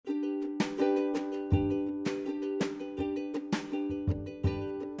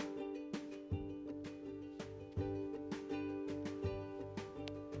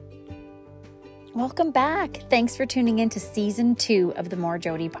Welcome back. Thanks for tuning in to season 2 of the More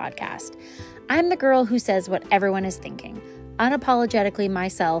Jody podcast. I'm the girl who says what everyone is thinking, unapologetically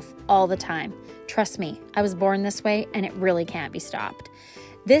myself all the time. Trust me, I was born this way and it really can't be stopped.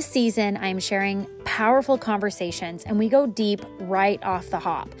 This season, I am sharing powerful conversations and we go deep right off the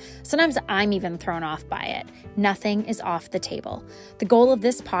hop. Sometimes I'm even thrown off by it. Nothing is off the table. The goal of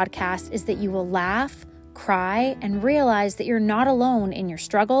this podcast is that you will laugh, cry, and realize that you're not alone in your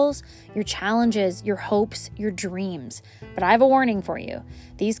struggles, your challenges, your hopes, your dreams. But I have a warning for you.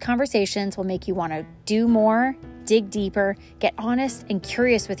 These conversations will make you want to do more, dig deeper, get honest and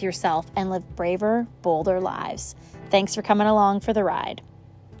curious with yourself, and live braver, bolder lives. Thanks for coming along for the ride.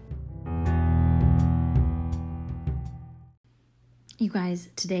 You guys,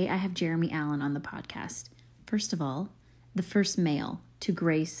 today I have Jeremy Allen on the podcast. First of all, the first male to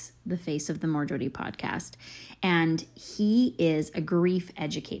grace the face of the More Jody podcast. And he is a grief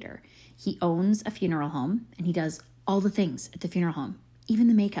educator. He owns a funeral home and he does all the things at the funeral home, even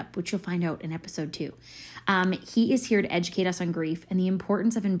the makeup, which you'll find out in episode 2. He is here to educate us on grief and the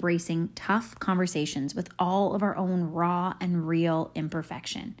importance of embracing tough conversations with all of our own raw and real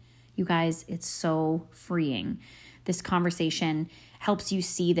imperfection. You guys, it's so freeing. This conversation helps you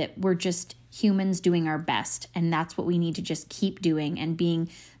see that we're just humans doing our best, and that's what we need to just keep doing and being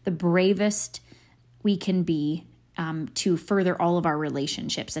the bravest we can be to further all of our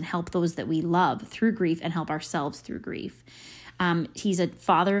relationships and help those that we love through grief and help ourselves through grief. He's a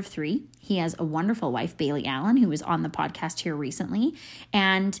father of 3. He has a wonderful wife, Bailey Allen, who was on the podcast here recently.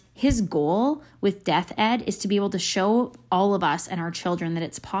 And his goal with Death Ed is to be able to show all of us and our children that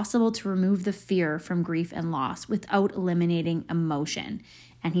it's possible to remove the fear from grief and loss without eliminating emotion.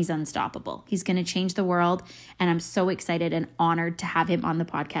 And he's unstoppable. He's going to change the world. And I'm so excited and honored to have him on the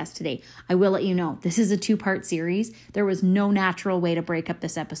podcast today. I will let you know, this is a 2-part series. There was no natural way to break up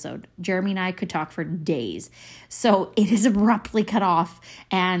this episode. Jeremy and I could talk for days. So it is abruptly cut off.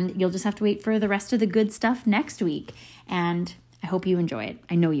 And you'll just have to wait for the rest of the good stuff next week. And I hope you enjoy it.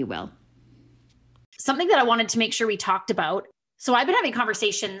 I know you will. Something that I wanted to make sure we talked about. So I've been having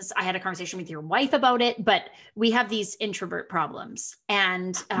conversations. I had a conversation with your wife about it, but we have these introvert problems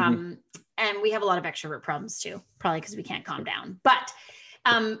and we have a lot of extrovert problems too, probably because we can't calm down, but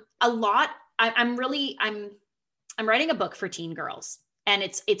I'm writing a book for teen girls, and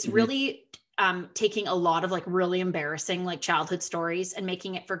it's really taking a lot of like really embarrassing like childhood stories and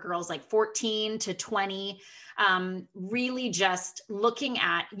making it for girls like 14 to 20, really just looking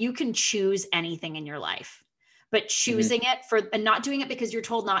at, you can choose anything in your life. But choosing it and not doing it because you're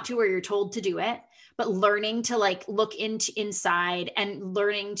told not to, or you're told to do it, but learning to like look inside and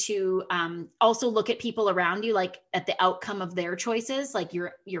learning to also look at people around you, like at the outcome of their choices, like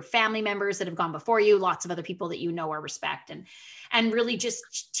your family members that have gone before you, lots of other people that you know or respect, and really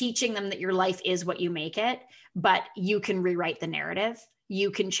just teaching them that your life is what you make it, but you can rewrite the narrative. You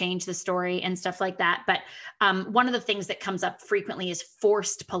can change the story and stuff like that. But one of the things that comes up frequently is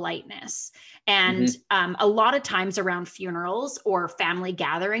forced politeness. And a lot of times around funerals or family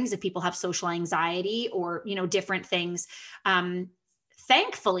gatherings, if people have social anxiety or, different things,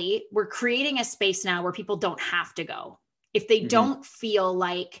 thankfully, we're creating a space now where people don't have to go. If they don't feel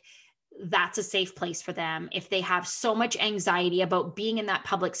like that's a safe place for them, if they have so much anxiety about being in that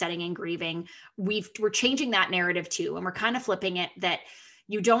public setting and grieving, we're changing that narrative too. And we're kind of flipping it that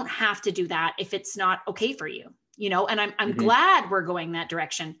you don't have to do that if it's not okay for you, and I'm glad we're going that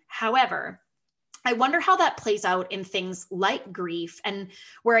direction. However, I wonder how that plays out in things like grief, and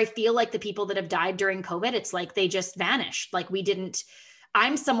where I feel like the people that have died during COVID, it's like they just vanished. Like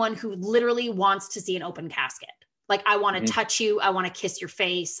I'm someone who literally wants to see an open casket. Like I want to touch you. I want to kiss your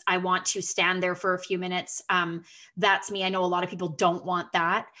face. I want to stand there for a few minutes. That's me. I know a lot of people don't want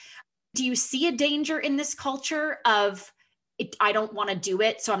that. Do you see a danger in this culture of I don't want to do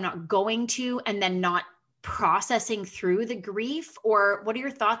it, so I'm not going to, and then not processing through the grief? Or what are your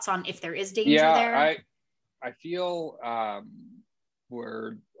thoughts on if there is danger there? I feel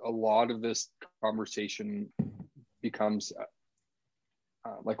where a lot of this conversation becomes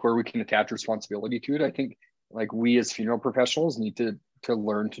like where we can attach responsibility to it. I think like we as funeral professionals need to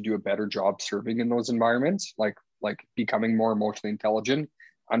learn to do a better job serving in those environments, like becoming more emotionally intelligent,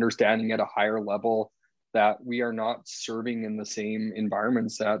 understanding at a higher level that we are not serving in the same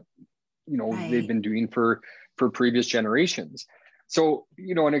environments that they've been doing for previous generations. So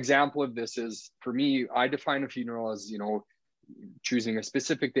an example of this is, for me, I define a funeral as choosing a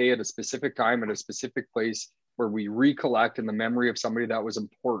specific day at a specific time at a specific place where we recollect in the memory of somebody that was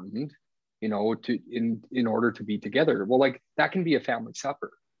important, in order to be together. Well, like that can be a family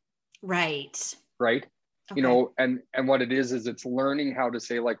supper. Right. you know, and what it is it's learning how to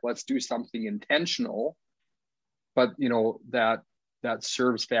say, like, let's do something intentional, but, you know, that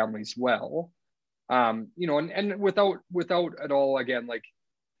serves families well. You know, and without at all, again, like,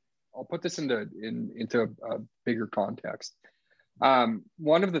 I'll put this into a bigger context.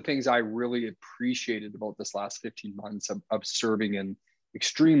 One of the things I really appreciated about this last 15 months of serving in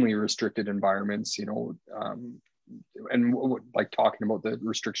extremely restricted environments, you know, and like talking about the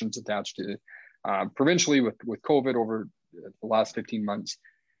restrictions attached to provincially with COVID over the last 15 months,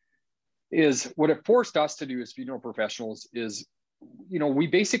 is what it forced us to do as funeral professionals is, you know, we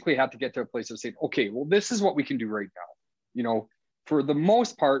basically had to get to a place of saying, okay, well, this is what we can do right now. You know, for the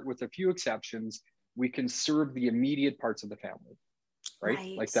most part, with a few exceptions, we can serve the immediate parts of the family,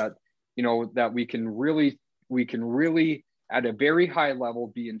 right? Like that, you know, that we can really at a very high level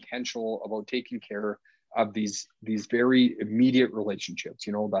be intentional about taking care of these very immediate relationships,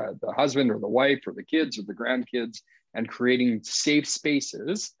 you know, the husband or the wife or the kids or the grandkids, and creating safe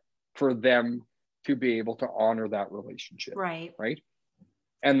spaces for them to be able to honor that relationship. Right.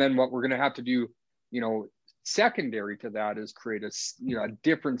 And then what we're going to have to do, you know, secondary to that is create a, you know, a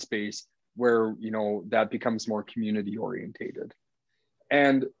different space where, you know, that becomes more community orientated.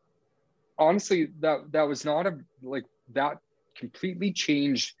 And honestly, that was not that completely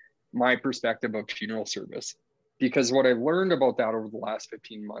changed my perspective of funeral service, because what I learned about that over the last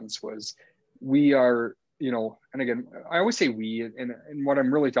 15 months was we are, you know, and again, I always say we, and what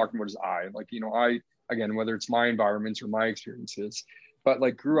I'm really talking about is I, like, you know, I, again, whether it's my environments or my experiences, but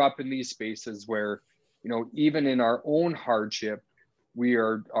like grew up in these spaces where, you know, even in our own hardship, we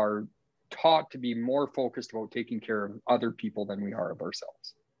are taught to be more focused about taking care of other people than we are of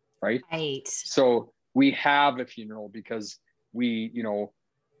ourselves. Right. So we have a funeral because we, you know,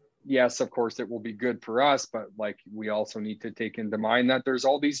 yes, of course it will be good for us, but like, we also need to take into mind that there's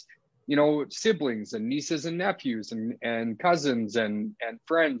all these, you know, siblings and nieces and nephews and cousins and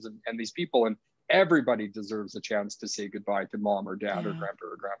friends and these people, and everybody deserves a chance to say goodbye to mom or dad or grandpa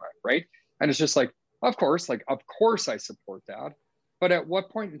or grandma. Right. And it's just like, of course I support that. But at what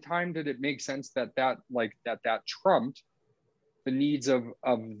point in time did it make sense that trumped the needs of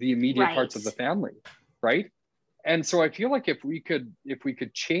the immediate parts of the family? Right. And so I feel like if we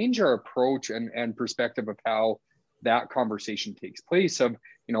could change our approach and perspective of how that conversation takes place, of,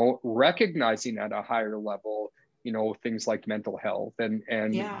 you know, recognizing at a higher level, you know, things like mental health and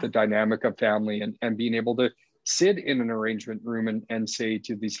the dynamic of family, and being able to sit in an arrangement room and say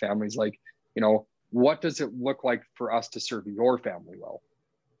to these families, like, you know, what does it look like for us to serve your family well?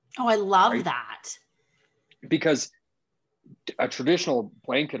 Oh, I love that. Because a traditional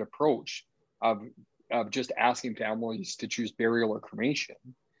blanket approach of just asking families to choose burial or cremation,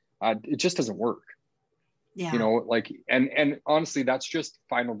 it just doesn't work. You know, like, and honestly, that's just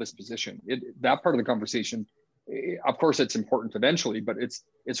final disposition. That part of the conversation, of course, it's important eventually, but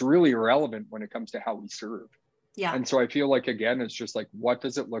it's really irrelevant when it comes to how we serve. And so I feel like, again, it's just like, what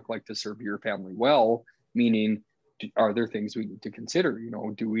does it look like to serve your family well? Meaning, are there things we need to consider? You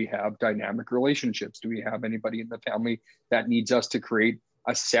know, do we have dynamic relationships? Do we have anybody in the family that needs us to create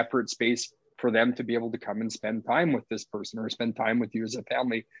a separate space for them to be able to come and spend time with this person, or spend time with you as a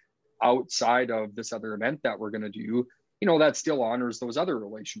family outside of this other event that we're going to do, you know, that still honors those other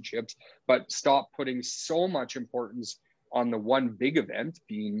relationships, but stop putting so much importance on the one big event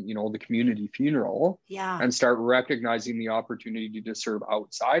being, you know, the community funeral, and start recognizing the opportunity to serve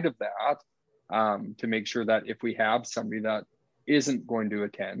outside of that, to make sure that if we have somebody that isn't going to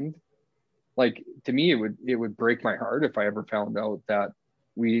attend, like, to me, it would break my heart if I ever found out that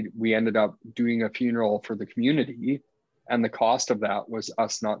we ended up doing a funeral for the community, and the cost of that was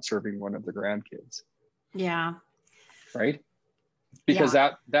us not serving one of the grandkids. Right. Because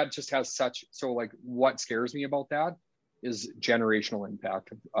that just has such, so like, what scares me about that is generational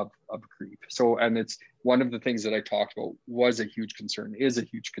impact of grief. So, and it's one of the things that I talked about is a huge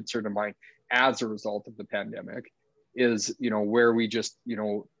concern of mine as a result of the pandemic, is, you know, where we just, you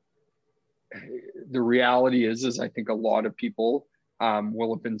know, the reality is I think a lot of people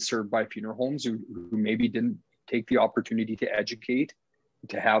will have been served by funeral homes who maybe didn't take the opportunity to educate,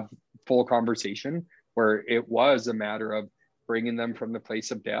 to have full conversation, where it was a matter of bringing them from the place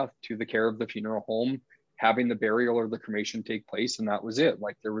of death to the care of the funeral home, having the burial or the cremation take place, and that was it.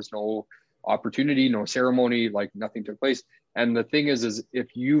 Like, there was no opportunity, no ceremony, like nothing took place. And the thing is if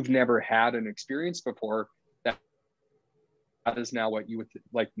you've never had an experience before, that is now what you would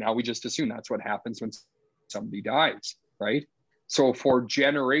like. Now we just assume that's what happens when somebody dies, right? So for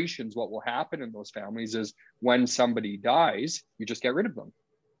generations, what will happen in those families is when somebody dies, you just get rid of them,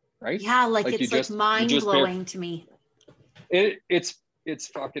 right? Yeah, like it's like mind blowing to me. It's it's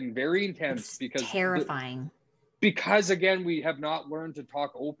fucking very intense It's because terrifying. because again, we have not learned to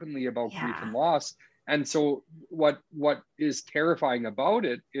talk openly about grief Yeah. and loss. And so what is terrifying about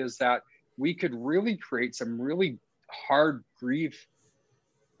it is that we could really create some really hard grief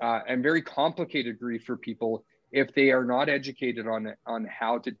and very complicated grief for people if they are not educated on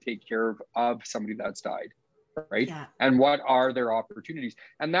how to take care of somebody that's died, right? Yeah. And what are their opportunities.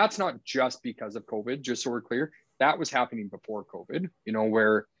 And that's not just because of COVID, just so we're clear. That was happening before COVID, you know,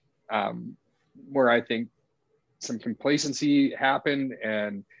 where I think some complacency happened.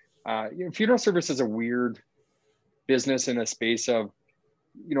 And you know, funeral service is a weird business in a space of,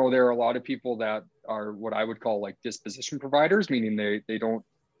 you know, there are a lot of people that are what I would call like disposition providers, meaning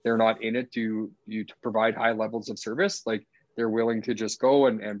they're not in it to provide high levels of service. Like they're willing to just go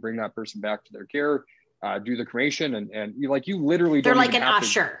and bring that person back to their care, do the cremation, and you literally They're don't like even an have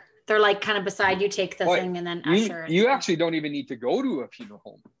usher. They're like kind of beside you, take the thing, and then usher. You actually don't even need to go to a funeral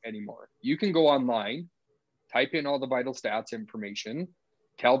home anymore. You can go online, type in all the vital stats information,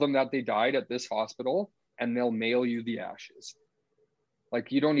 tell them that they died at this hospital, and they'll mail you the ashes.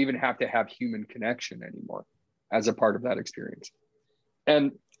 Like you don't even have to have human connection anymore as a part of that experience.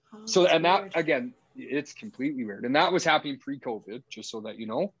 And so, and that weird. Again, it's completely weird. And that was happening pre-COVID, just so that you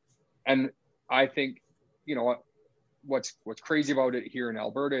know. And I think, you know, what's crazy about it here in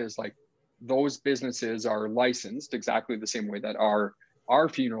Alberta is like those businesses are licensed exactly the same way that our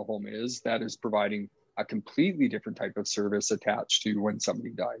funeral home is, that is providing a completely different type of service attached to when somebody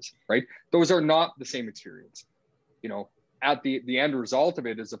dies, right? Those are not the same experience. You know, at the end result of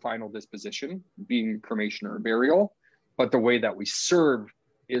it is a final disposition, being cremation or burial, but the way that we serve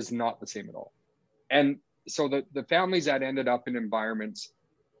is not the same at all. And so the families that ended up in environments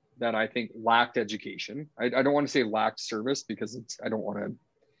that I think lacked education, I don't want to say lacked service because I don't want to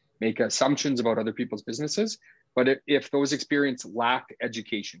make assumptions about other people's businesses, but if those experiences lacked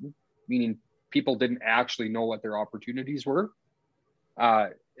education, meaning people didn't actually know what their opportunities were,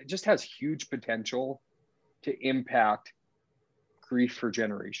 it just has huge potential to impact grief for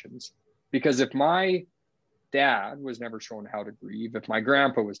generations. Because if my dad was never shown how to grieve, if my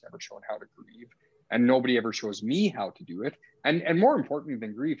grandpa was never shown how to grieve, and nobody ever shows me how to do it, and more important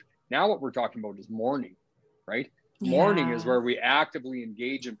than grief, now what we're talking about is mourning, right? Yeah. Mourning is where we actively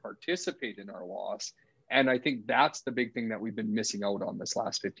engage and participate in our loss. And I think that's the big thing that we've been missing out on this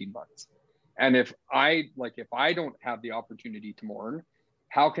last 15 months. And if I don't have the opportunity to mourn,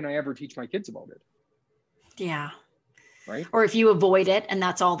 how can I ever teach my kids about it? Yeah. Right. Or if you avoid it and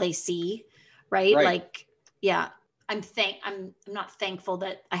that's all they see, right? Like, yeah, I'm not thankful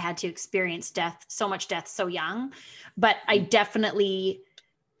that I had to experience so much death so young, but I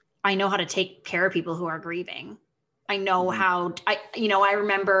know how to take care of people who are grieving. I know how I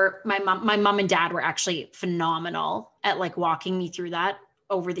remember my mom and dad were actually phenomenal at like walking me through that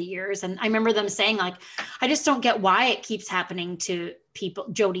over the years. And I remember them saying like, I just don't get why it keeps happening to people,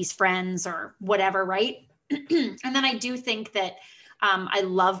 Jody's friends or whatever. Right. And then I do think that I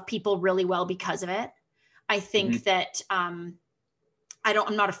love people really well because of it. I think that I'm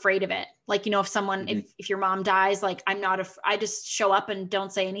not afraid of it. Like, you know, if someone, if your mom dies, like I just show up and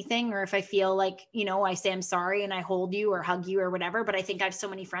don't say anything. Or if I feel like, you know, I say I'm sorry and I hold you or hug you or whatever. But I think I have so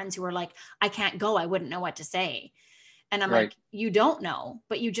many friends who are like, I can't go. I wouldn't know what to say. And I'm like, you don't know,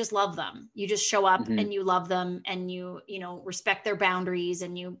 but you just love them. You just show up and you love them and you respect their boundaries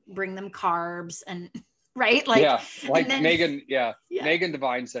and you bring them carbs and right. Like, yeah. Like then, Megan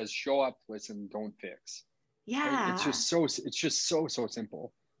Devine says, show up, listen, don't fix. Yeah. Right? It's just so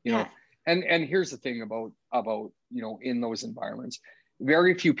simple, you know? And here's the thing about, you know, in those environments,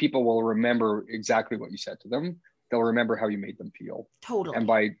 very few people will remember exactly what you said to them. They'll remember how you made them feel. Totally. And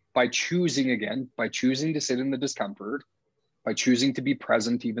by choosing to sit in the discomfort, by choosing to be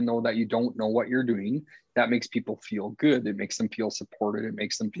present, even though that you don't know what you're doing, that makes people feel good. It makes them feel supported. It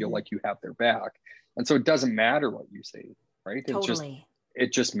makes them feel like you have their back. And so it doesn't matter what you say, right? Totally.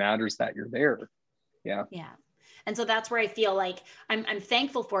 It just matters that you're there. Yeah. Yeah. And so that's where I feel like I'm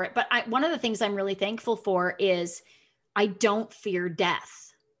thankful for it. But one of the things I'm really thankful for is I don't fear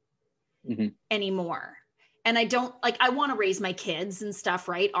death anymore. And I don't I want to raise my kids and stuff,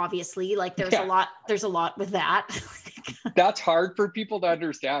 right? Obviously, like there's a lot with that. That's hard for people to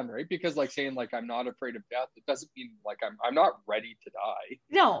understand, right? Because like saying like, I'm not afraid of death, it doesn't mean like I'm not ready to die.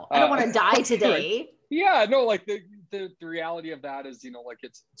 No, I don't want to die today. Right? Yeah, no, like the reality of that is, you know, like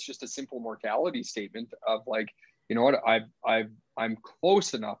it's just a simple mortality statement of like, you know what, I'm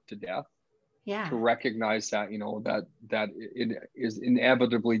close enough to death to recognize that, you know, that it is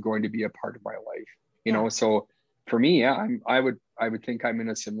inevitably going to be a part of my life, you know? So for me, I would think I'm in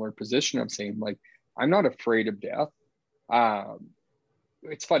a similar position of saying like, I'm not afraid of death.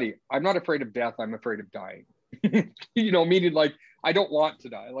 it's funny. I'm not afraid of death. I'm afraid of dying. Meaning like, I don't want to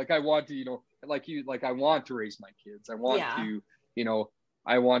die. Like I want to, like I want to raise my kids. I want to,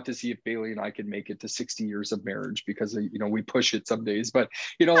 I want to see if Bailey and I can make it to 60 years of marriage, because, we push it some days, but,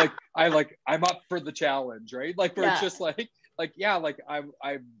 I'm up for the challenge, right? Like, where it's just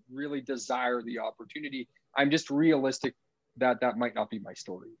I really desire the opportunity. I'm just realistic that might not be my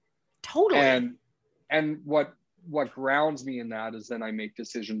story. Totally. And what grounds me in that is then I make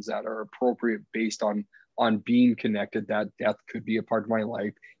decisions that are appropriate based on being connected, that death could be a part of my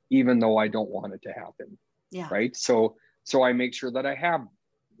life, even though I don't want it to happen. Yeah. Right. So I make sure that I have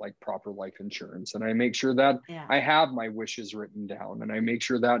like proper life insurance, and I make sure that I have my wishes written down, and I make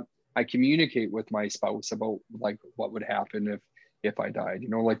sure that I communicate with my spouse about like what would happen if I died.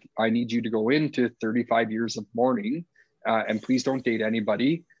 Like, I need you to go into 35 years of mourning, and please don't date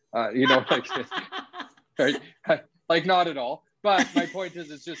anybody. Like, right? Like, not at all. But my point is,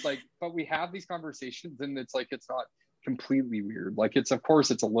 it's just like, but we have these conversations, and it's like, it's not completely weird. Like, of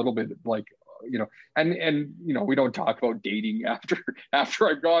course it's a little bit like, and we don't talk about dating after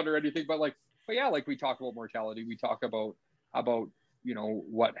I'm gone or anything, but yeah, like, we talk about mortality. We talk about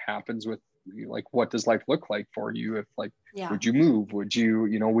what happens with, like, what does life look like for you? If would you move? Would you,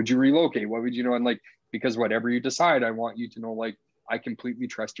 would you relocate? What would and like, because whatever you decide, I want you to know, like, I completely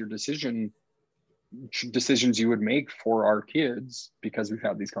trust your decisions you would make for our kids, because we've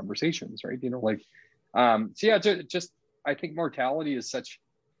had these conversations, right? So yeah, just I think mortality is such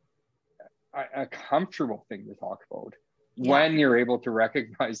a comfortable thing to talk about when you're able to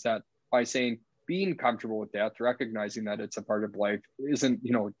recognize that, by saying, being comfortable with death, recognizing that it's a part of life, isn't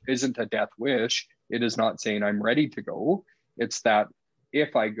a death wish. It is not saying I'm ready to go. It's that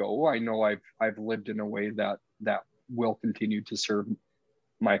if I go, I know I've lived in a way that will continue to serve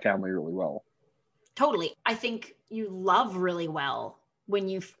my family really well. Totally. I think you love really well when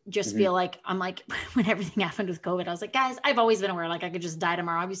you just feel like, I'm like, when everything happened with COVID, I was like, guys, I've always been aware, like, I could just die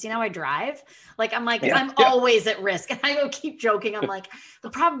tomorrow. Have you seen how I drive? Like, I'm like, I'm always at risk. And I go keep joking. I'm like, the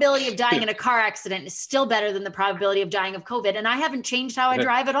probability of dying in a car accident is still better than the probability of dying of COVID. And I haven't changed how I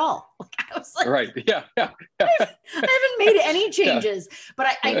drive at all. Like, I was like, right. Yeah. I haven't made any changes, but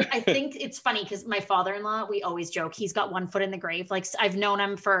I think it's funny because my father-in-law, we always joke, he's got one foot in the grave. Like, I've known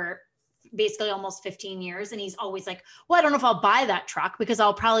him for basically almost 15 years. And he's always like, well, I don't know if I'll buy that truck because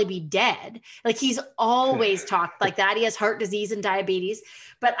I'll probably be dead. Like, he's always talked like that. He has heart disease and diabetes,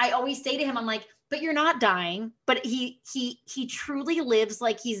 but I always say to him, I'm like, but you're not dying. But he truly lives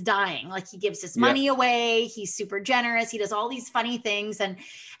like he's dying. Like, he gives his money away. He's super generous. He does all these funny things. And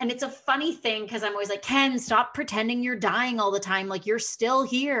it's a funny thing, because I'm always like, Ken, stop pretending you're dying all the time. Like, you're still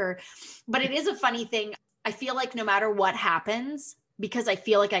here. But it is a funny thing. I feel like no matter what happens, because I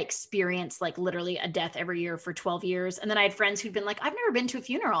feel like I experience like literally a death every year for 12 years. And then I had friends who'd been like, I've never been to a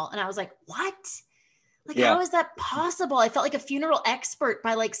funeral. And I was like, what? Like, how is that possible? I felt like a funeral expert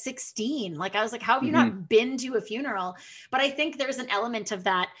by like 16. Like, I was like, how have you not been to a funeral? But I think there's an element of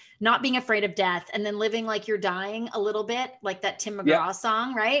that, not being afraid of death, and then living like you're dying a little bit, like that Tim McGraw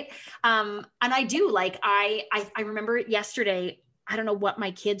song, right? And I do, like, I remember yesterday, I don't know what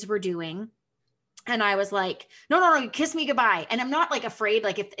my kids were doing. And I was like, no, kiss me goodbye. And I'm not like afraid,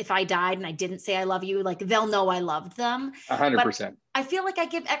 like if I died and I didn't say I love you, like they'll know I loved them. 100%. I feel like I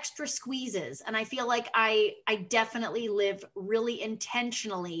give extra squeezes, and I feel like I definitely live really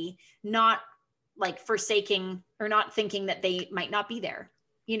intentionally, not like forsaking or not thinking that they might not be there,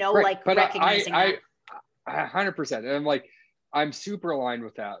 right. like but recognizing I 100%. And I'm like, I'm super aligned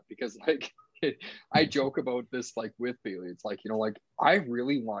with that, because like, I joke about this, like, with Bailey. It's like, like, I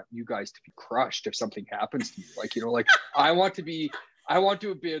really want you guys to be crushed if something happens to you. Like, like, I want to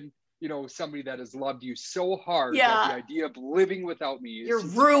have been, somebody that has loved you so hard that the idea of living without me is you're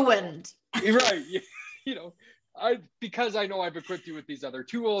ruined. Right. Because I know I've equipped you with these other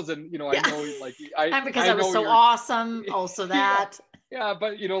tools, and I know, like, and because I was so awesome, also that.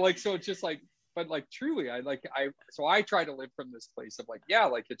 But like, so it's just like, but like, truly, so I try to live from this place of like,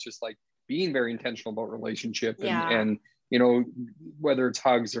 like, it's just like being very intentional about relationship, and whether it's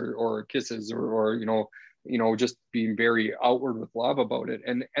hugs or kisses or just being very outward with love about it.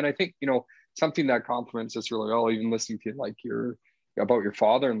 And I think, something that complements this really well, even listening to like about your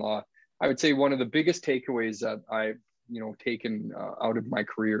father-in-law, I would say one of the biggest takeaways that I've, taken out of my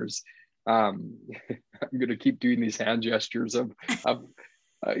careers, I'm going to keep doing these hand gestures of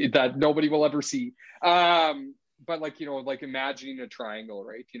that nobody will ever see. But like, like imagining a triangle,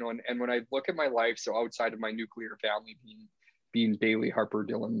 right? And when I look at my life, so outside of my nuclear family being Bailey, Harper,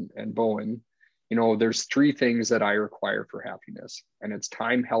 Dylan, and Bowen, there's three things that I require for happiness, and it's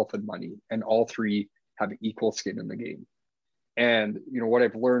time, health, and money. And all three have equal skin in the game. And, what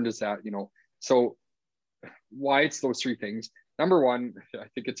I've learned is that, so why it's those three things. Number one, I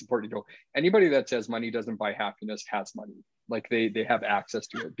think it's important to go, anybody that says money doesn't buy happiness has money. Like they have access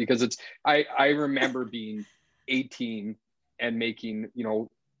to it, because I remember being 18 and making,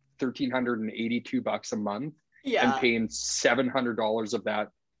 $1,382 a month, and paying $700 of that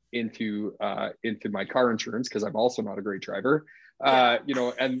into my car insurance, because I'm also not a great driver,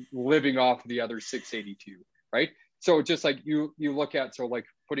 and living off the other 682, right? So just like you look at, so like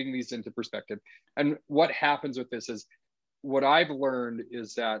putting these into perspective, and what happens with this is, what I've learned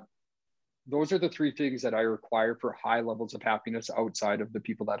is that those are the three things that I require for high levels of happiness outside of the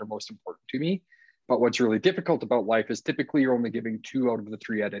people that are most important to me. But what's really difficult about life is typically you're only giving 2 out of the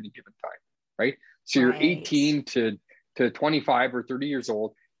 3 at any given time, right? So you're 18 to 25 or 30 years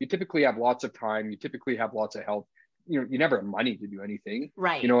old. You typically have lots of time. You typically have lots of health. You never have money to do anything,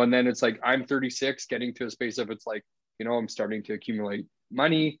 right? And then it's like, I'm 36, getting to a space of, it's like, I'm starting to accumulate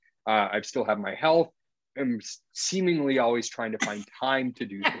money. I still have my health. I'm seemingly always trying to find time to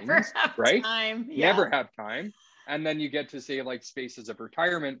do things, right? Never have time. And then you get to say, like, spaces of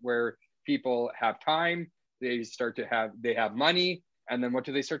retirement where people have time, they have money, and then what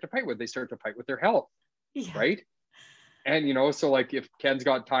do they start to fight with? They start to fight with their health, right? And so like, if Ken's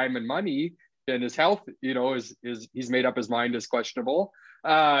got time and money, then his health, is he's made up his mind is questionable.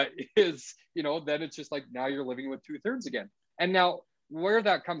 Then it's just like, now you're living with 2/3 again. And now where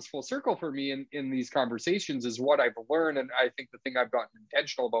that comes full circle for me in these conversations is what I've learned. And I think the thing I've gotten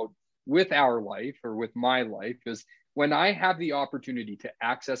intentional about with our life, or with my life, is when I have the opportunity to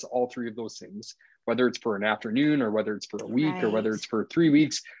access all three of those things, whether it's for an afternoon, or whether it's for a week, or whether it's for 3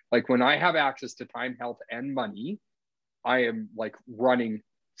 weeks, like when I have access to time, health, and money, I am like running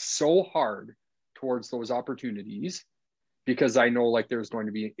so hard towards those opportunities, because I know like there's going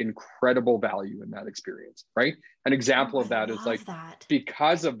to be incredible value in that experience, right? An example of that is like that.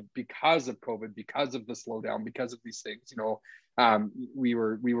 because of COVID, because of the slowdown, because of these things, we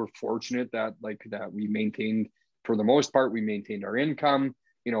were fortunate that we maintained, for the most part, we maintained our income,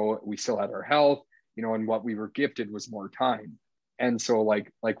 we still had our health, and what we were gifted was more time. And so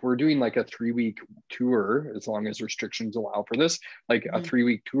like we're doing like a 3-week tour, as long as restrictions allow for this, like a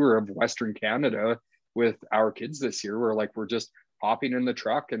 3-week tour of Western Canada with our kids this year, where like we're just hopping in the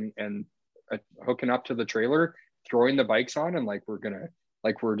truck and hooking up to the trailer, throwing the bikes on, and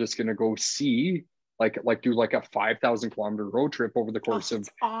we're just gonna go see do like a 5,000 kilometer road trip over the course of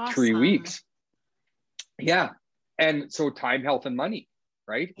awesome. 3 weeks. Yeah. And so time, health, and money,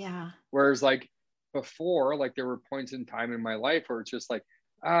 right? Yeah. Whereas like before, like there were points in time in my life where it's just like,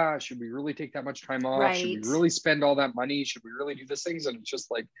 should we really take that much time off? Right. Should we really spend all that money? Should we really do these things? And it's just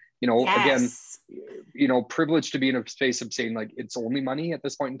like, yes. Again, privileged to be in a space of saying like, it's only money at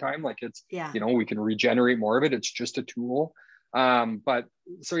this point in time. Like it's, we can regenerate more of it. It's just a tool. But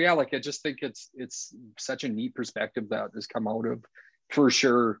so, yeah, like, I just think it's such a neat perspective that has come out of, for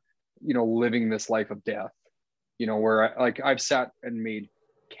sure, living this life of death, where I've sat and made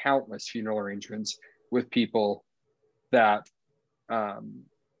countless funeral arrangements with people that, that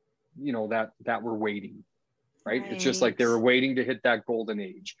were waiting, right? It's just like they were waiting to hit that golden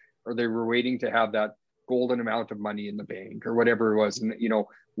age, or they were waiting to have that golden amount of money in the bank, or whatever it was. And,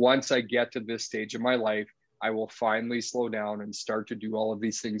 once I get to this stage of my life, I will finally slow down and start to do all of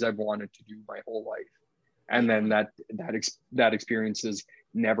these things I've wanted to do my whole life. And then that experience is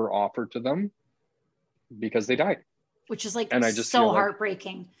never offered to them because they died. Which is like, and I just so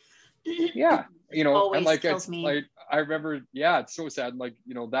heartbreaking. Yeah. Always and like, kills me. I remember, yeah, it's so sad. Like,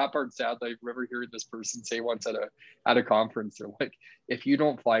 that part's sad. I remember hearing this person say once at a conference, they're like, if you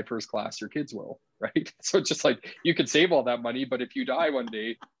don't fly first class, your kids will, right? So it's just like, you could save all that money, but if you die one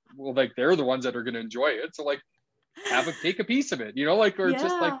day, well, like, they're the ones that are going to enjoy it. So like, take a piece of it, or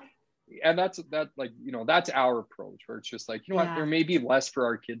just like, and that's our approach, where it's just like, what, there may be less for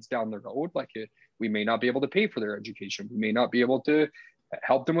our kids down the road. Like we may not be able to pay for their education. We may not be able to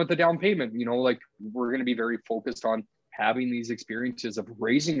help them with the down payment. Like, we're going to be very focused on having these experiences of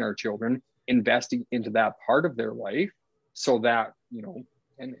raising our children, investing into that part of their life, so that,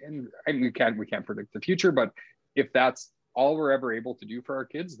 and we can't predict the future, but if that's all we're ever able to do for our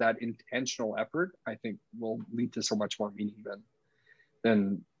kids, that intentional effort, I think, will lead to so much more meaning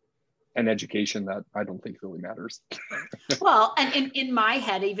than an education that I don't think really matters. Well, and in my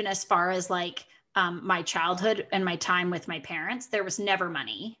head, even as far as like my childhood and my time with my parents, there was never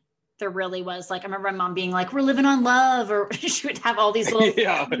money. There really was. Like, I remember my mom being like, we're living on love, or she would have all these little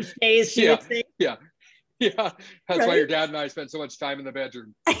days she would say. Yeah. That's why your dad and I spent so much time in the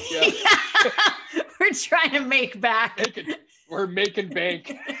bedroom. Yeah. We're trying to make back. We're making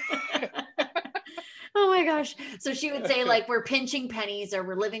bank. Oh my gosh. So she would say like, we're pinching pennies or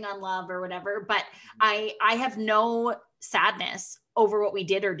we're living on love or whatever. But I have no sadness over what we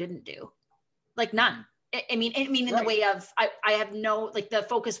did or didn't do. Like none. I mean, in the way of, I have no, like the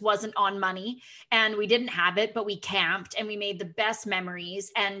focus wasn't on money and we didn't have it, but we camped and we made the best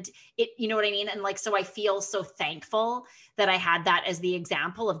memories and it, you know what I mean? And like, so I feel so thankful that I had that as the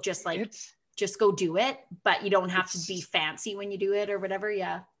example of just like, just go do it, but you don't have to be fancy when you do it or whatever.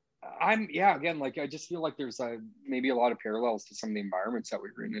 Yeah. Again, like, I just feel like there's maybe a lot of parallels to some of the environments that we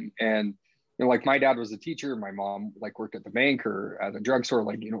were in. And you know, like my dad was a teacher, my mom like worked at the bank or at a drugstore,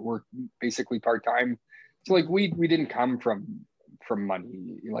 like, you know, worked basically part-time. So like we didn't come from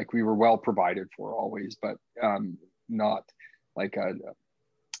money, like we were well provided for always, but not like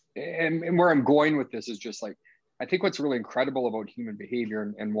and where I'm going with this is just like, I think what's really incredible about human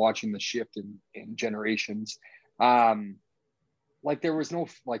behavior and watching the shift in generations, like there was no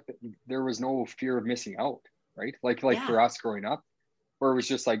fear of missing out, right? Like for us growing up, where it was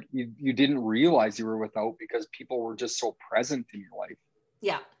just like you didn't realize you were without because people were just so present in your life.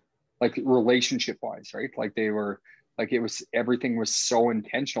 Yeah. Like relationship wise, right? Like they were like, everything was so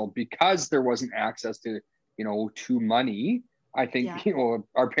intentional because there wasn't access to, you know, to money. I think, you know,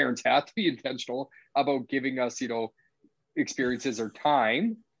 our parents had to be intentional about giving us, you know, experiences or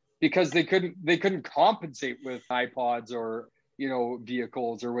time because they couldn't compensate with iPods or, you know,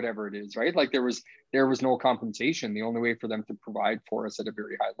 vehicles or whatever it is, right? Like there was no compensation. The only way for them to provide for us at a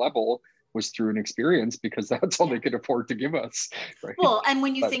very high level was through an experience because that's all they could afford to give us, right? Well, and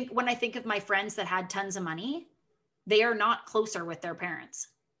when I think of my friends that had tons of money, they are not closer with their parents.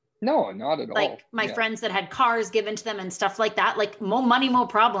 No, not at all. Like my friends that had cars given to them and stuff like that, like more money, more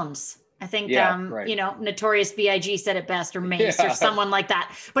problems. I think, you know, Notorious B.I.G. said it best, or Mace or someone like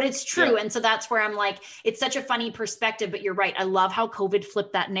that, but it's true. And so that's where I'm like, it's such a funny perspective, but you're right. I love how COVID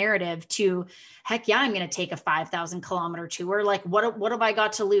flipped that narrative to, heck yeah, I'm going to take a 5,000 kilometer tour. Like what have I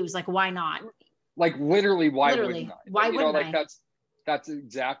got to lose? Like, why not? Like literally, why wouldn't I? Why wouldn't I? That's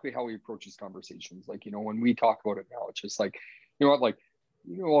exactly how we approach these conversations. Like, you know, when we talk about it now, it's just like, you know what, like,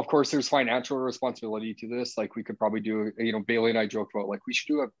 you know, of course there's financial responsibility to this. Like we could probably do, you know, Bailey and I joked about like, we should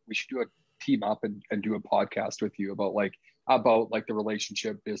do a team up and do a podcast with you about the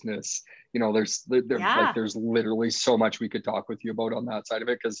relationship business. You know, there's literally so much we could talk with you about on that side of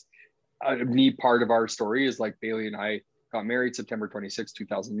it. Cause a neat part of our story is like Bailey and I got married September 26,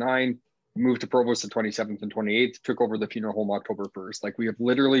 2009, moved to Provost the 27th and 28th, took over the funeral home October 1st. Like we have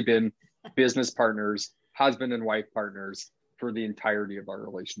literally been business partners, husband and wife partners for the entirety of our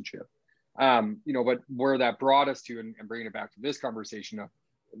relationship. You know, but where that brought us to, and bringing it back to this conversation,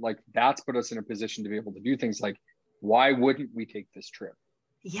 like that's put us in a position to be able to do things like, why wouldn't we take this trip?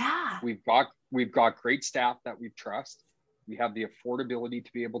 Yeah. We've got great staff that we trust. We have the affordability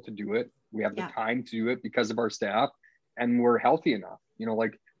to be able to do it. We have the time to do it because of our staff, and we're healthy enough, you know,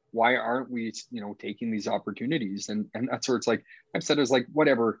 like, why aren't we, you know, taking these opportunities? And that's where it's like, I've said, is like,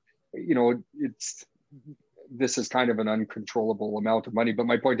 whatever, you know, this is kind of an uncontrollable amount of money. But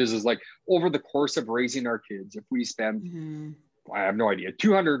my point is like, over the course of raising our kids, if we spend, I have no idea,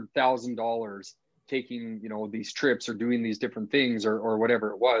 $200,000 taking, you know, these trips or doing these different things or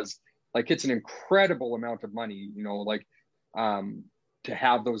whatever it was, like, it's an incredible amount of money, you know, like, to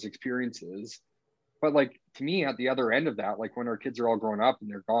have those experiences. But like, to me, at the other end of that, like when our kids are all grown up and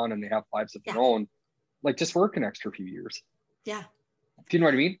they're gone and they have lives of their own, like just work an extra few years. Yeah. Do you know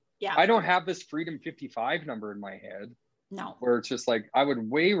what I mean? Yeah. I don't have this Freedom 55 number in my head. No. Where it's just like, I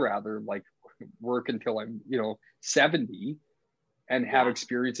would way rather like work until I'm, you know, 70 and have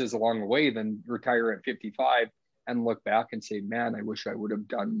experiences along the way than retire at 55 and look back and say, man, I wish I would have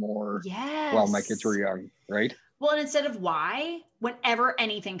done more while my kids were young. Right. Well, and instead of why, whenever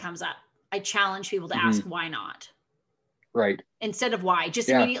anything comes up, I challenge people to ask why not. Right. Instead of why, just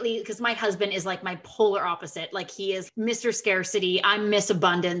immediately, because my husband is like my polar opposite. Like he is Mr. Scarcity, I'm Miss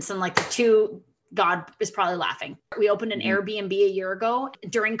Abundance. And like the two, God is probably laughing. We opened an Airbnb a year ago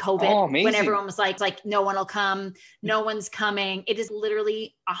during COVID when everyone was like, no one will come. No one's coming. It is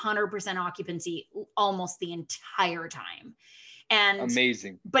literally 100% occupancy almost the entire time. And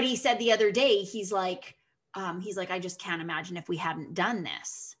amazing. But he said the other day, he's like, I just can't imagine if we hadn't done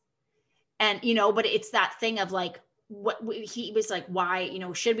this. And, you know, but it's that thing of like, he was like, why, you know,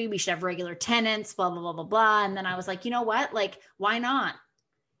 we should have regular tenants, blah, blah, blah, blah, blah. And then I was like, you know what? Like, why not?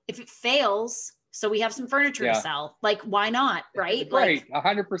 If it fails, so we have some furniture to sell, like, why not? Right. Right.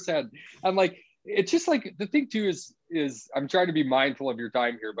 100%. I'm like, it's just like, the thing too is I'm trying to be mindful of your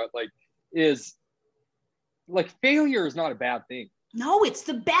time here, but like, is like, failure is not a bad thing. No, it's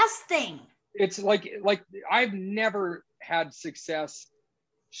the best thing. It's like I've never had success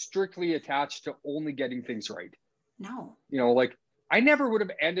strictly attached to only getting things right. No. You know, like I never would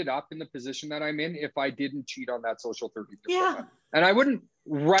have ended up in the position that I'm in if I didn't cheat on that social 30 Yeah. And I wouldn't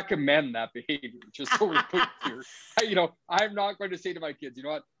recommend that behavior, just so we're clear. You know, I'm not going to say to my kids, you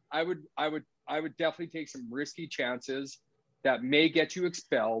know what, I would definitely take some risky chances that may get you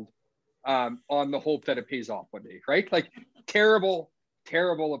expelled, on the hope that it pays off one day, right? Like terrible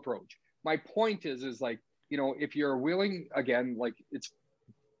approach. My point is like, you know, if you're willing, again, like it's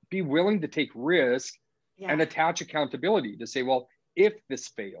be willing to take risk and attach accountability to say, well, if this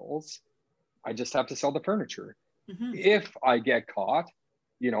fails, I just have to sell the furniture. If I get caught,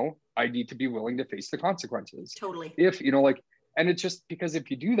 you know, I need to be willing to face the consequences. Totally. If, you know, like, and it's just because if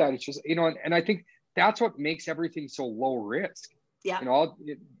you do that, it's just, you know, and I think that's what makes everything so low risk. Yeah.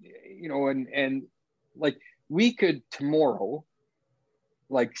 You know, and like we could tomorrow,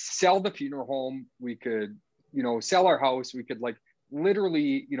 like sell the funeral home, we could, you know, sell our house, we could like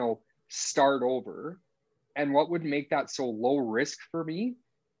literally, you know, start over. And what would make that so low risk for me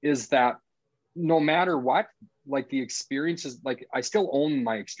is that no matter what, like the experience is like, I still own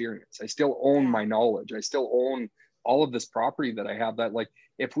my experience. I still own my knowledge. I still own all of this property that I have that like,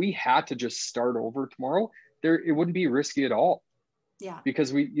 if we had to just start over tomorrow, it wouldn't be risky at all. Yeah.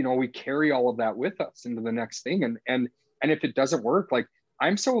 Because we, you know, we carry all of that with us into the next thing. And if it doesn't work, like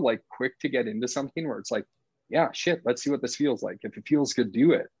I'm so like quick to get into something where it's like, yeah, shit, let's see what this feels like. If it feels good,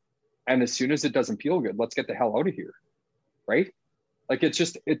 do it. And as soon as it doesn't feel good, let's get the hell out of here. Right. Like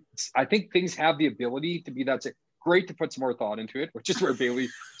it's I think things have the ability to be that's great to put some more thought into it, which is where Bailey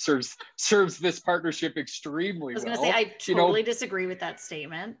serves this partnership extremely well. I was going to say, I totally disagree with that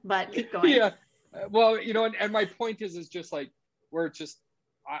statement, but keep going. Yeah. Well, you know, and my point is just like, where it's just,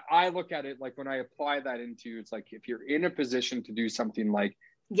 I look at it like when I apply that into, it's like, if you're in a position to do something like,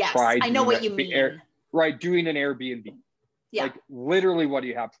 yes, I know what you mean. Right. Doing an Airbnb. Yeah. Like literally what do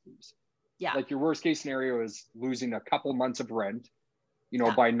you have to lose? Yeah. Like your worst case scenario is losing a couple months of rent, you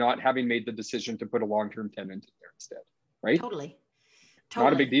know, by not having made the decision to put a long-term tenant in there instead. Right. Totally.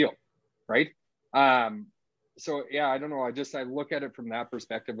 Not a big deal. Right. So yeah, I don't know. I look at it from that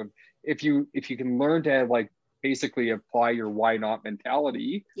perspective of if you can learn to like basically apply your why not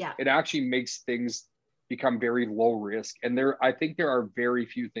mentality, it actually makes things become very low risk. And I think there are very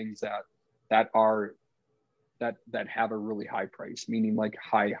few things that have a really high price, meaning like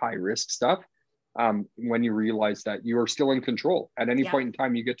high risk stuff. When you realize that you are still in control at any point in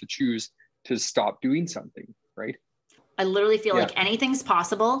time, you get to choose to stop doing something, right? I literally feel like anything's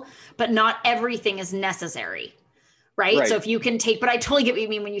possible, but not everything is necessary. Right. So if you can but I totally get what you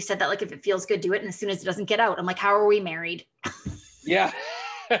mean when you said that, like, if it feels good, do it. And as soon as it doesn't get out, I'm like, how are we married? Yeah.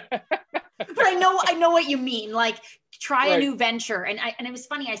 But I know what you mean. Like try a new venture. And it was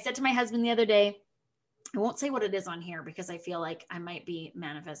funny. I said to my husband the other day, I won't say what it is on here because I feel like I might be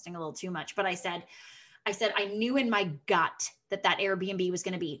manifesting a little too much, but I said, I knew in my gut that Airbnb was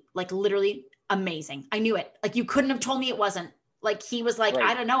going to be like literally amazing. I knew it. Like you couldn't have told me it wasn't. Like he was like,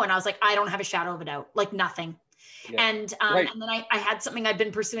 I don't know. And I was like, I don't have a shadow of a doubt, like nothing. Yeah. And then I had something I've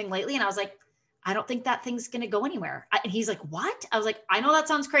been pursuing lately and I was like, I don't think that thing's going to go anywhere. And he's like, what? I was like, I know that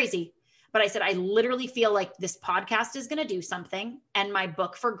sounds crazy, but I said, I literally feel like this podcast is going to do something. And my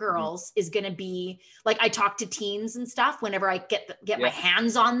book for girls is going to be like, I talk to teens and stuff whenever I get my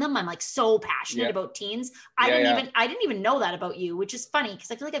hands on them. I'm like so passionate about teens. I didn't even know that about you, which is funny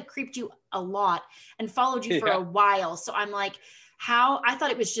because I feel like I've creeped you a lot and followed you for a while. So I'm like, I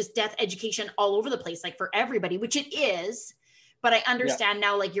thought it was just death education all over the place, like for everybody, which it is. But I understand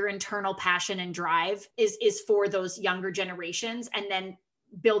now, like your internal passion and drive is for those younger generations, and then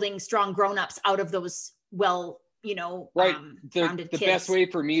building strong grownups out of those the kids. Best way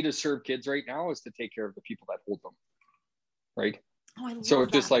for me to serve kids right now is to take care of the people that hold them. Right. Oh, I love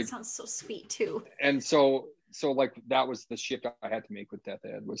that. Just like, that sounds so sweet too. And so like that was the shift I had to make with Death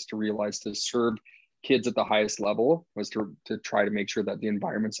Ed, was to realize to serve kids at the highest level was to try to make sure that the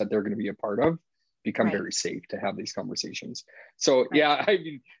environments that they're going to be a part of become very safe to have these conversations. So I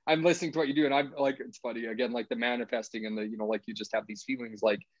mean, I'm listening to what you do and I'm like, it's funny again, like the manifesting and the, you know, like you just have these feelings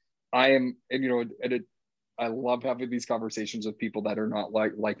like I am, and you know, I love having these conversations with people that are not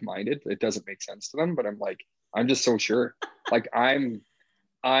like-minded. It doesn't make sense to them, but I'm like, I'm just so sure. Like I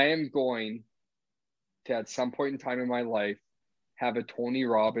am going to at some point in time in my life have a Tony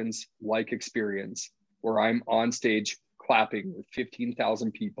Robbins like experience where I'm on stage clapping with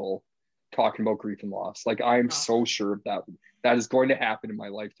 15,000 people talking about grief and loss. Like I'm so sure that is going to happen in my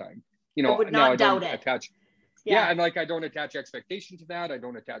lifetime. You know, I don't attach. Yeah. And like, I don't attach expectation to that. I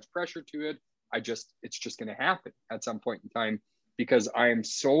don't attach pressure to it. It's just going to happen at some point in time because I am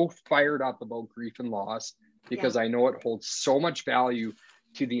so fired up about grief and loss because I know it holds so much value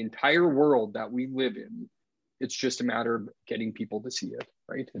to the entire world that we live in. It's just a matter of getting people to see it,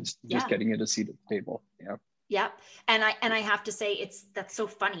 right? It's just getting it a seat at the table. Yeah. Yeah. And I have to say that's so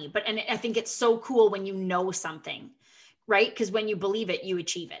funny, but, and I think it's so cool when you know something, right? Because when you believe it, you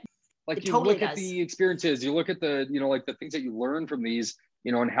achieve it. Like it you totally look at the experiences, you look at the, like the things that you learn from these,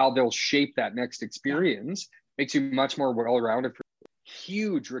 and how they'll shape that next experience, makes you much more well-rounded.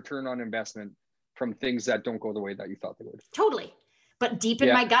 Huge return on investment from things that don't go the way that you thought they would. Totally. But deep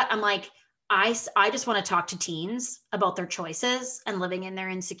in my gut, I'm like, I just want to talk to teens about their choices and living in their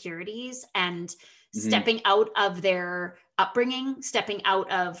insecurities and stepping out of their upbringing, stepping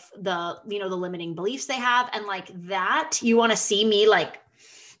out of the, the limiting beliefs they have. And like that, you want to see me like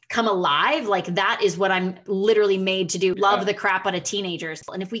come alive. Like that is what I'm literally made to do. Love the crap out of teenagers.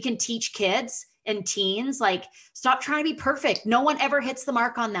 And if we can teach kids and teens, like stop trying to be perfect. No one ever hits the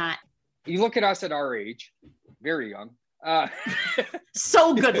mark on that. You look at us at our age, very young.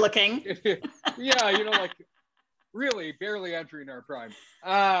 So good looking. Yeah, like really barely entering our prime.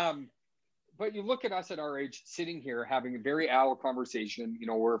 But you look at us at our age, sitting here having a very adult conversation,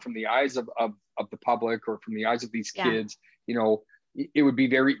 where from the eyes of the public or from the eyes of these kids, it would be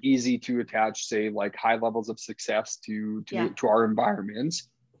very easy to attach, say, like high levels of success to our environments.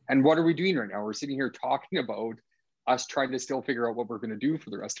 And what are we doing right now? We're sitting here talking about us trying to still figure out what we're going to do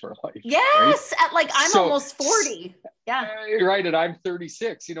for the rest of our life. Yes. Right? At like, I'm almost 40. Yeah. Right. And I'm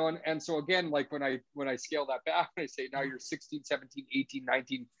 36, and so again, like when I scale that back, I say, now you're 16, 17, 18,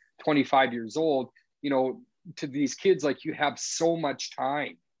 19, 25 years old, to these kids, like you have so much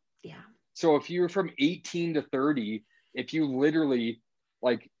time. Yeah. So if you're from 18 to 30, if you literally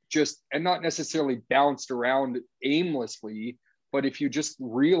like just, and not necessarily bounced around aimlessly, but if you just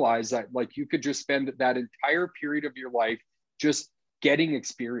realize that like you could just spend that entire period of your life just getting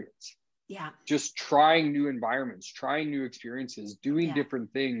experience. Yeah. Just trying new environments, trying new experiences, doing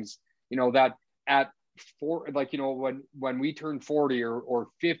different things, that at when we turn 40 or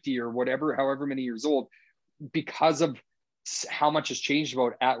 50 or whatever, however many years old, because of how much has changed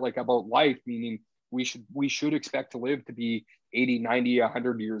about life, meaning we should expect to live to be 80, 90,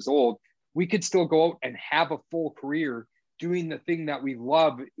 100 years old. We could still go out and have a full career doing the thing that we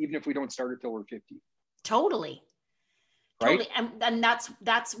love, even if we don't start it till we're 50. Totally. Right? Totally. And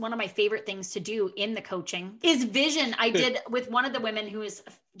that's one of my favorite things to do in the coaching is vision. I did with one of the women who is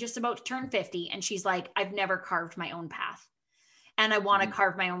just about to turn 50. And she's like, I've never carved my own path and I want to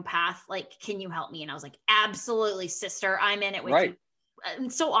carve my own path. Like, can you help me? And I was like, absolutely, sister, I'm in it with you.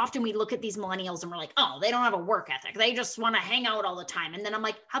 And so often we look at these millennials and we're like, oh, they don't have a work ethic. They just want to hang out all the time. And then I'm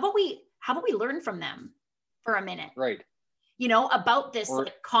like, how about we learn from them for a minute? Right. About this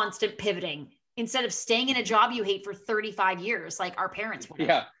like constant pivoting instead of staying in a job you hate for 35 years, like our parents would have.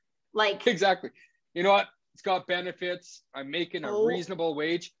 Yeah. Like, exactly. You know what? It's got benefits. I'm making a reasonable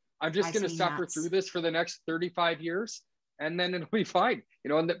wage. I'm just going to suffer through this for the next 35 years and then it'll be fine.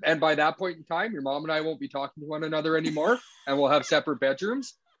 And by that point in time, your mom and I won't be talking to one another anymore and we'll have separate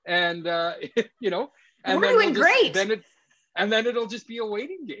bedrooms and, and we're doing great. And then it'll just be a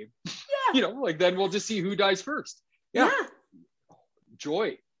waiting game. Yeah. Then we'll just see who dies first. Yeah.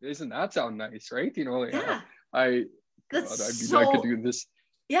 Joy. Doesn't that sound nice? Right. I could do this.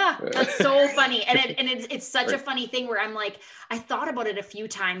 Yeah, that's so funny. And it's such a funny thing where I'm like, I thought about it a few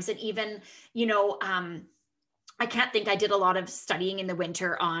times and even, I can't think I did a lot of studying in the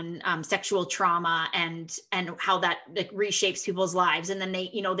winter on sexual trauma and how that like reshapes people's lives. And then they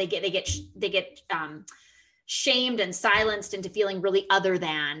get shamed and silenced into feeling really other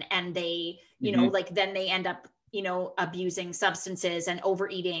than, and they, then they end up, abusing substances and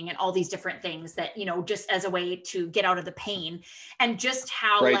overeating and all these different things that, just as a way to get out of the pain and just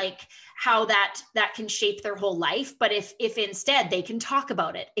how how that can shape their whole life. But if instead they can talk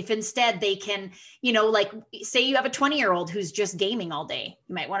about it, if instead they can, say you have a 20-year-old who's just gaming all day,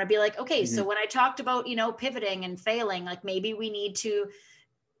 you might want to be like, okay, so when I talked about, pivoting and failing, like maybe we need to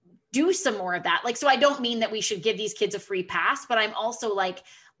do some more of that. Like, so I don't mean that we should give these kids a free pass, but I'm also like,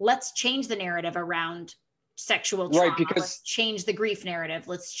 let's change the narrative around sexual trauma. Right, because let's change the grief narrative.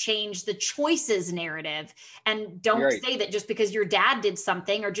 Let's change the choices narrative. And don't say that just because your dad did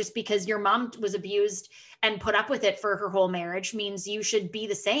something or just because your mom was abused and put up with it for her whole marriage means you should be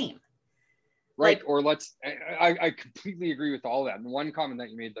the same. Right. Like, or I completely agree with all that. And one comment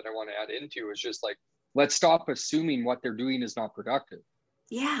that you made that I want to add into is just like, let's stop assuming what they're doing is not productive.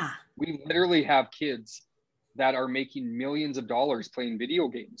 Yeah. We literally have kids that are making millions of dollars playing video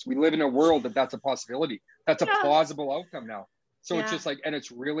games. We live in a world that's a possibility. That's a plausible outcome now. So it's just like, and it's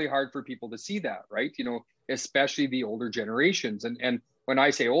really hard for people to see that, right? Especially the older generations. And when I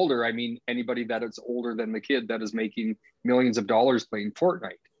say older, I mean anybody that is older than the kid that is making millions of dollars playing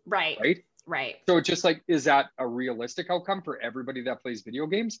Fortnite. Right. Right. Right. So it's just like, is that a realistic outcome for everybody that plays video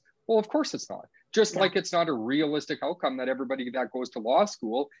games? Well, of course it's not. Just like it's not a realistic outcome that everybody that goes to law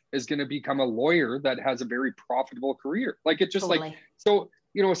school is going to become a lawyer that has a very profitable career. Like it's just like, so,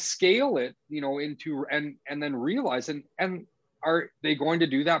 you know, scale it, you know, into, and then realize, and are they going to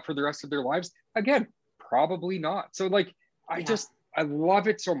do that for the rest of their lives? Again, probably not. So like, I love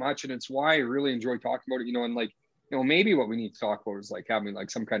it so much. And it's why I really enjoy talking about it, you know, and like, you know, maybe what we need to talk about is like having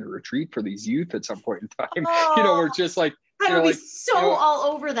like some kind of retreat for these youth at some point in time. Oh, you know, we're just like, I would be so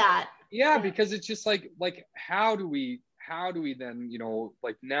all over that. Yeah, because it's just like how do we then, you know,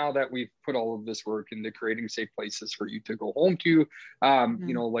 like now that we've put all of this work into creating safe places for you to go home to, you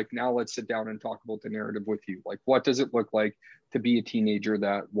know, like now let's sit down and talk about the narrative with you. Like, what does it look like to be a teenager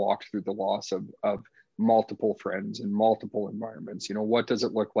that walked through the loss of multiple friends and multiple environments? You know, what does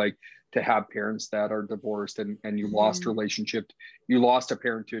it look like to have parents that are divorced and you lost relationship, you lost a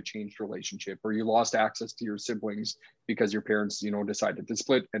parent to a changed relationship, or you lost access to your siblings because your parents, you know, decided to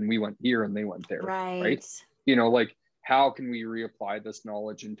split and we went here and they went there. Right. You know, like how can we reapply this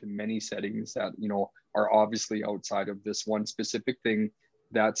knowledge into many settings that, you know, are obviously outside of this one specific thing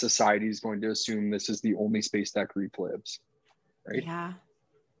that society is going to assume this is the only space that grief lives. Right. Yeah.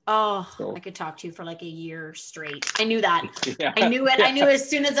 Oh, so I could talk to you for like a year straight. I knew that. I knew it. I knew as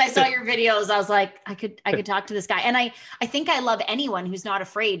soon as I saw your videos, I was like, I could talk to this guy. And I think I love anyone who's not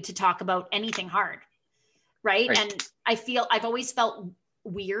afraid to talk about anything hard. Right. And I feel I've always felt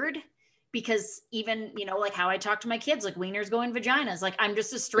weird because even, you know, like how I talk to my kids, like wieners go in vaginas, like I'm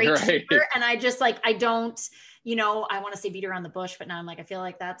just a straight shooter, and I just like, I don't, you know, I want to say beat around the bush, but now I'm like, I feel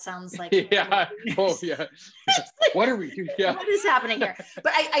like that sounds like, what are we doing? What is happening here?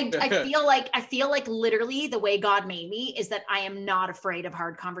 But I feel like literally the way God made me is that I am not afraid of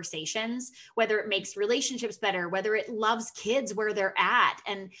hard conversations, whether it makes relationships better, whether it loves kids where they're at.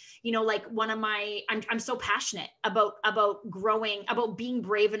 And, you know, like I'm so passionate about growing, about being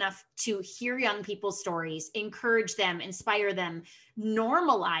brave enough to hear young people's stories, encourage them, inspire them,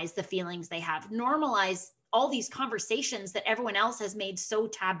 normalize the feelings they have, normalize all these conversations that everyone else has made so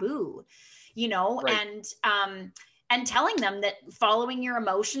taboo, you know, and telling them that following your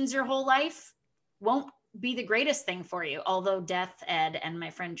emotions your whole life won't be the greatest thing for you. Although Death Ed and my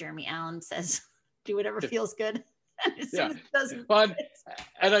friend Jeremy Allen says, do whatever feels good. And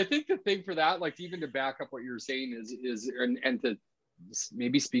I think the thing for that, like even to back up what you're saying is and to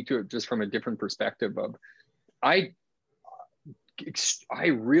maybe speak to it just from a different perspective of, I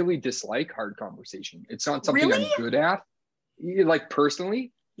really dislike hard conversation. It's not something I'm good at. Like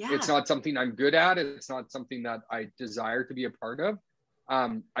personally, it's not something I'm good at. It's not something that I desire to be a part of.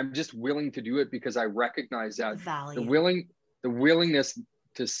 I'm just willing to do it because I recognize that the willingness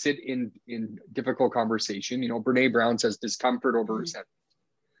to sit in difficult conversation. You know, Brene Brown says discomfort over resentment.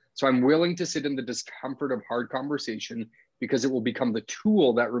 So I'm willing to sit in the discomfort of hard conversation because it will become the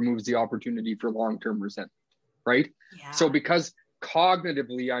tool that removes the opportunity for long-term resentment. Right. Yeah. So because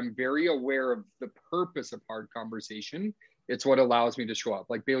cognitively, I'm very aware of the purpose of hard conversation. It's what allows me to show up.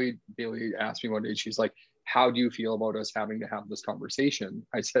 Like Bailey asked me one day, she's like, how do you feel about us having to have this conversation?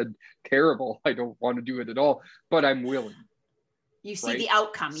 I said, terrible. I don't want to do it at all, but I'm willing. You see the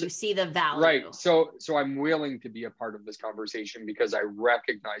outcome, you see the value. Right. So I'm willing to be a part of this conversation because I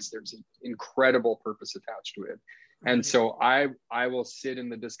recognize there's an incredible purpose attached to it. And so I will sit in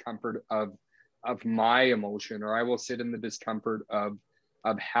the discomfort of my emotion, or I will sit in the discomfort of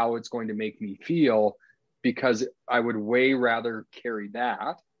how it's going to make me feel, because I would way rather carry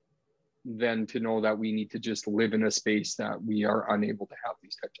that than to know that we need to just live in a space that we are unable to have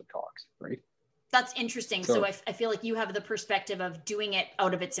these types of talks. Right. That's interesting. So I feel like you have the perspective of doing it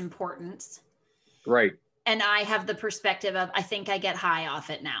out of its importance. Right. And I have the perspective of, I think I get high off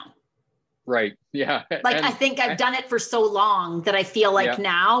it now. Right. Yeah. Like, I think I've done it for so long that I feel like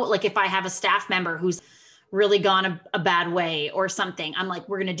now, like if I have a staff member who's really gone a bad way or something, I'm like,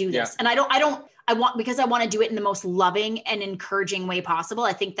 we're going to do this. And because I want to do it in the most loving and encouraging way possible.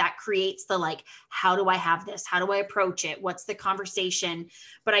 I think that creates the, like, how do I have this? How do I approach it? What's the conversation?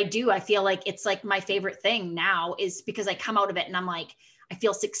 But I feel like it's like my favorite thing now is because I come out of it and I'm like, I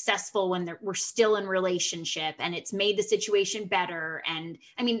feel successful when we're still in relationship and it's made the situation better. And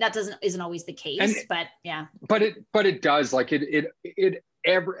I mean, that isn't always the case, but yeah. But it does, like it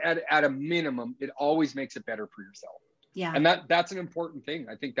ever at a minimum, it always makes it better for yourself. Yeah. And that's an important thing.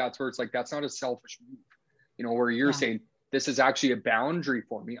 I think that's where it's like, that's not a selfish move, you know, where you're saying, this is actually a boundary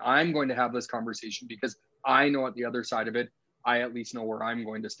for me. I'm going to have this conversation because I know at the other side of it, I at least know where I'm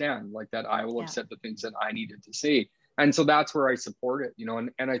going to stand, like that I will have said the things that I needed to say. And so that's where I support it,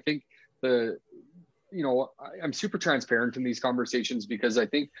 and I think I'm super transparent in these conversations, because I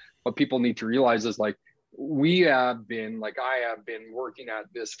think what people need to realize is like, I have been working at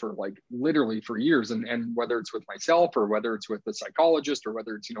this for like literally for years, and whether it's with myself or whether it's with the psychologist or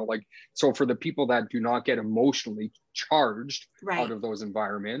whether it's, so for the people that do not get emotionally charged out of those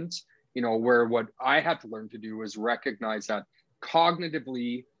environments, where what I had to learn to do is recognize that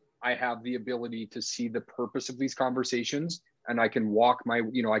cognitively, I have the ability to see the purpose of these conversations, and I can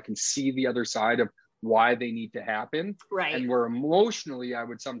I can see the other side of why they need to happen. Right. And where emotionally, I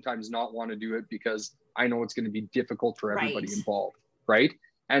would sometimes not want to do it because I know it's going to be difficult for everybody involved. Right.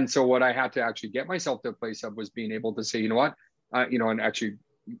 And so what I had to actually get myself to a place of was being able to say, and actually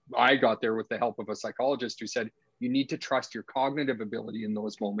I got there with the help of a psychologist who said, you need to trust your cognitive ability in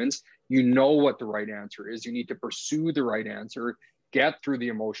those moments. You know what the right answer is. You need to pursue the right answer, get through the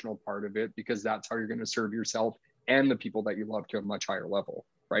emotional part of it, because that's how you're going to serve yourself and the people that you love to a much higher level.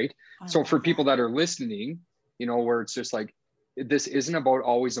 Right. So for people that are listening, where it's just like, this isn't about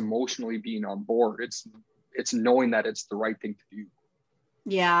always emotionally being on board. It's knowing that it's the right thing to do.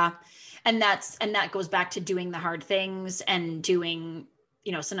 Yeah. And that goes back to doing the hard things and doing,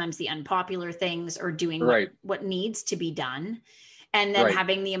 sometimes the unpopular things, or doing what needs to be done. And then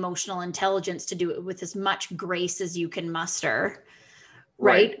having the emotional intelligence to do it with as much grace as you can muster.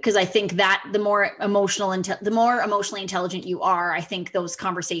 Right. Because I think that the more emotionally intelligent you are, I think those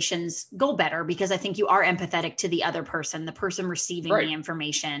conversations go better, because I think you are empathetic to the other person, the person receiving the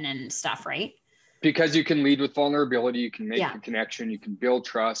information and stuff. Right. Because you can lead with vulnerability, you can make a connection, you can build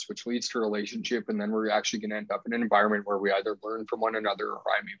trust, which leads to a relationship. And then we're actually going to end up in an environment where we either learn from one another, or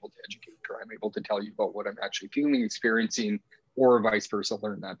I'm able to educate, or I'm able to tell you about what I'm actually feeling, experiencing, or vice versa,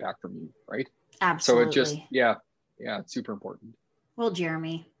 learn that back from you. Right. Absolutely. So it just, it's super important. Well,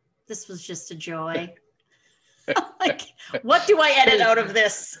 Jeremy, this was just a joy. Like, what do I edit out of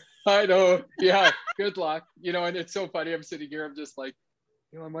this? I know. Yeah. Good luck. And it's so funny. I'm sitting here. I'm just like,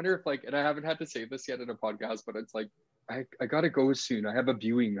 I wonder if and I haven't had to say this yet in a podcast, but it's like, I got to go soon. I have a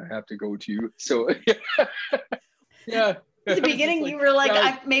viewing I have to go to. So yeah. At the beginning, you were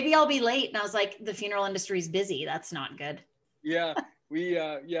like, maybe I'll be late. And I was like, the funeral industry is busy. That's not good. Yeah.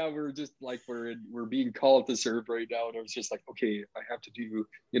 We're just like, we're being called to serve right now. And I was just like, okay, I have to do,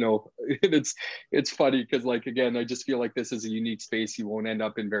 and it's funny because again, I just feel like this is a unique space you won't end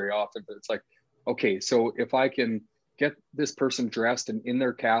up in very often, but it's like, okay, so if I can get this person dressed and in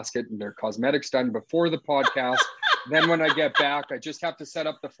their casket and their cosmetics done before the podcast, then when I get back, I just have to set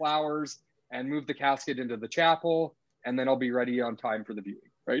up the flowers and move the casket into the chapel, and then I'll be ready on time for the viewing.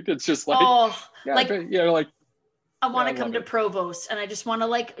 Right. It's just like, I want to come to Provost, and I just want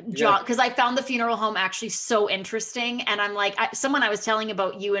to because I found the funeral home actually so interesting. And I'm like, someone I was telling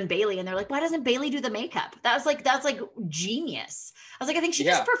about you and Bailey, and they're like, why doesn't Bailey do the makeup? That's genius. I was like, I think she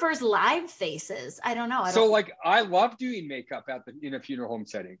just prefers live faces. I don't know. I love doing makeup in a funeral home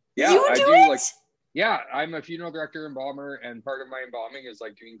setting. Yeah, you do it? I'm a funeral director, embalmer, and part of my embalming is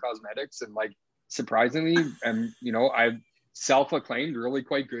doing cosmetics, and surprisingly, and I've self-acclaimed really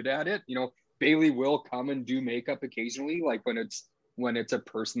quite good at it. Bailey will come and do makeup occasionally, when it's a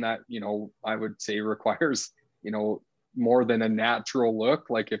person that, I would say requires, more than a natural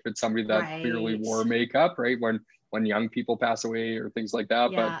look. Like if it's somebody that clearly wore makeup, right? When young people pass away or things like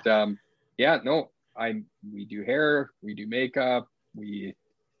that. Yeah. But we do hair, we do makeup, we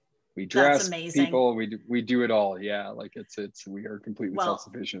dress people, we do it all. Yeah. We are completely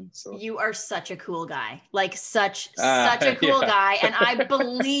self-sufficient. So you are such a cool guy, such a cool guy. And I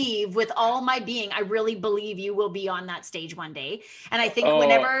believe with all my being, I really believe you will be on that stage one day. And I think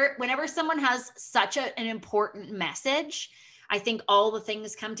whenever someone has such an important message, I think all the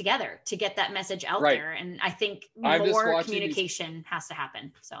things come together to get that message out there. And I think more communication has to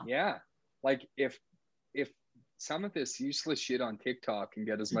happen. So yeah, if some of this useless shit on TikTok can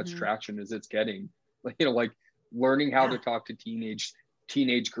get as much traction as it's getting, learning how to talk to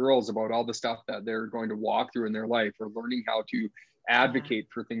teenage girls about all the stuff that they're going to walk through in their life, or learning how to advocate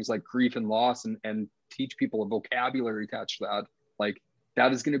for things like grief and loss, and teach people a vocabulary attached to that.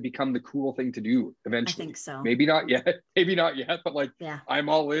 That is going to become the cool thing to do eventually. I think so. Maybe not yet, but I'm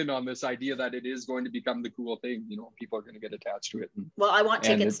all in on this idea that it is going to become the cool thing. People are going to get attached to it. I want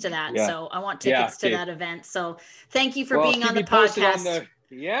tickets to that. Yeah. So I want tickets to that event. So thank you for being on the podcast.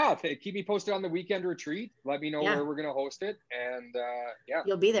 Keep me posted on the weekend retreat. Let me know where we're going to host it. And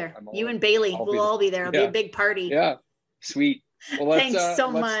you'll be there. You and Bailey will all be there. It'll be a big party. Yeah. Sweet. Well, thanks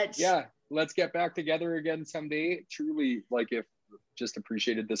so much. Yeah. Let's get back together again someday. Truly, if just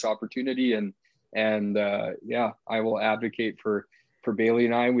appreciated this opportunity, and I will advocate for for Bailey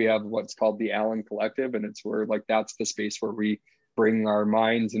and I, we have what's called the Allen Collective, and it's where like that's the space where we bring our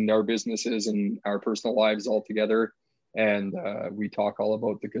minds and our businesses and our personal lives all together, and we talk all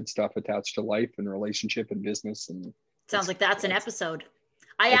about the good stuff attached to life and relationship and business. And sounds like that's an episode.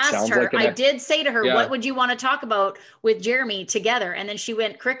 I asked her, I did say to her, what would you want to talk about with Jeremy together? And then she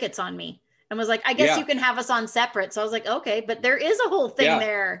went crickets on me and was like, I guess you can have us on separate. So I was like, okay, but there is a whole thing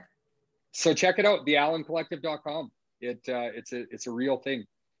there. So check it out, theallencollective.com. It's a real thing.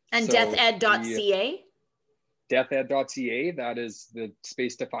 And so deathed.ca? Deathed.ca, that is the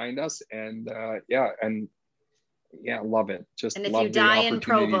space to find us. And love it. Just and if you die in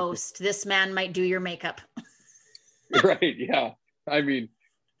Provost, this man might do your makeup. Right. Yeah. I mean,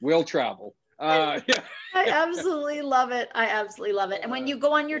 we'll travel. I absolutely love it. And when you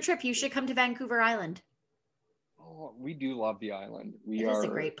go on your trip, you should come to Vancouver Island. Oh, we do love the island. It is a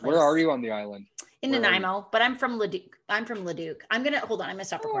great place. Where are you on the island? In Nanaimo, but I'm from Leduc. I'm gonna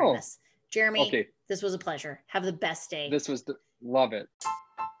stop recording this. Jeremy, okay. This was a pleasure. Have the best day. Love it.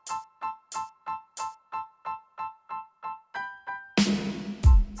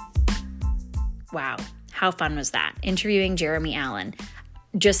 Wow. How fun was that? Interviewing Jeremy Allen.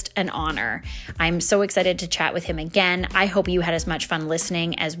 Just an honor. I'm so excited to chat with him again. I hope you had as much fun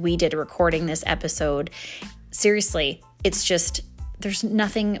listening as we did recording this episode. Seriously, there's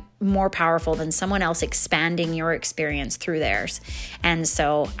nothing more powerful than someone else expanding your experience through theirs. And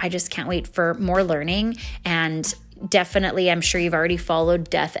so I just can't wait for more learning. And definitely, I'm sure you've already followed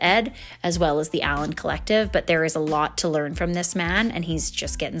Death Ed as well as the Allen Collective, but there is a lot to learn from this man, and he's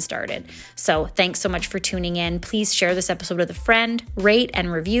just getting started. So thanks so much for tuning in. Please share this episode with a friend, rate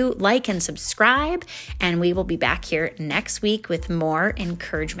and review, like and subscribe, and we will be back here next week with more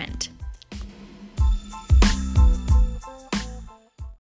encouragement.